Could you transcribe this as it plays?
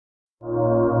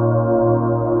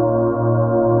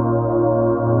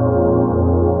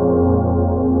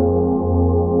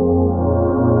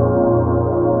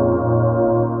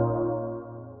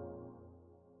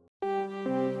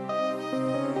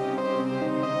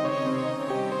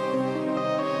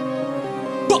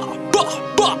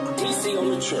C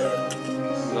on the track.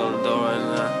 Go to the door right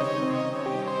now.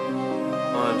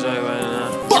 On the drink right now.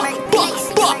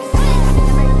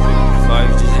 Fire,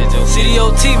 you just hit your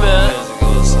CDOT, man.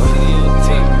 CDOT.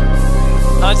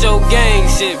 Huncho gang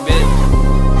shit, bitch.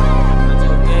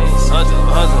 Huncho gang shit.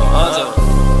 Huncho.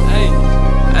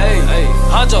 Hey.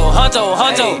 Huncho.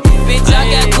 Bitch, I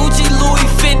got Gucci, Louis,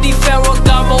 Fendi,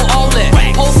 Ferragamo, all that.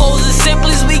 Pofos and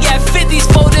Simplies, we got 50s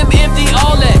for them empty,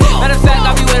 all that. Matter of fact,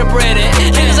 I be where the bread at.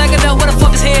 Niggas like know where the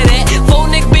fuck his head at.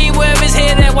 Full Nick B, wherever his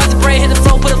head at. Watch the brain hit the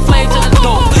floor, put a flame to the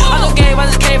door. I know game,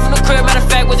 I just came from the crib. Matter of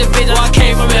fact, with the bitch, I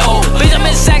came from it home. Bitch, I'm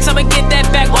in Saks, I'ma get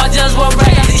that back. While I just one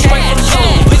rack, I see straight from the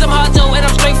zone. Bitch, I'm Huncho, and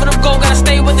I'm straight from the goal. Gotta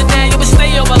stay with the nine, you but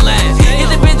stay on my line.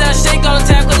 Hit the bitch that I shake all the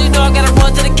time, cause you know I gotta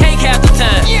run to the cake half the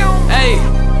time. Hey.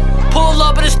 Pull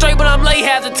up in it straight, but I'm late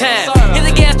half the time. Hit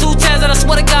the gas 2 times, and I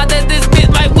swear to God that this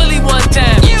bitch might Willie one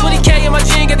time. 20K in my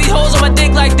jean, got these hoes on my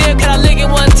dick like damn, can I lick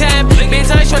it one time? Bitch,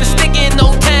 I ain't tryna stick it in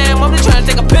no time. I'm just tryna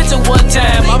take a picture one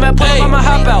time. I might pull up, I might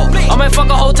hop out. I might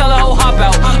fuck a hotel, a whole hop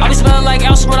out. I be smelling like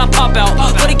Elsa when I pop out.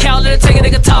 40 cal, let it take a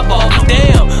nigga top off.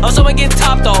 Damn, I'm someone getting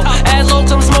topped off. Ass low,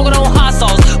 I'm smoking on hot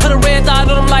sauce. Put a red dot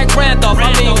on them like Randolph.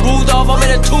 I mean Rudolph, I'm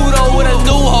in a two-door with a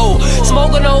new hoe.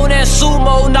 Smoking on that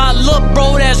sumo, not look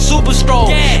bro, that super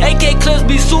strong. AK clips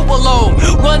be super long.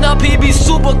 Run up, he be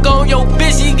super gone. Yo,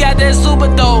 bitch, he got that super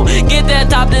dome. Get that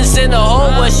top, then send her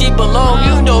home where she belong.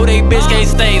 You know they bitch can't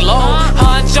stay long.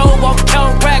 Huncho, I'm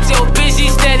counting racks. Yo, bitch, he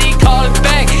steady calling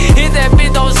back. Hit that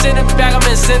bitch, don't send it back. I'm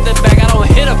in send it back. I don't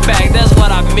hit her back. That's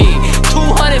what I mean.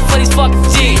 200 for these fucking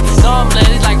G's. So I'm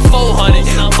letting like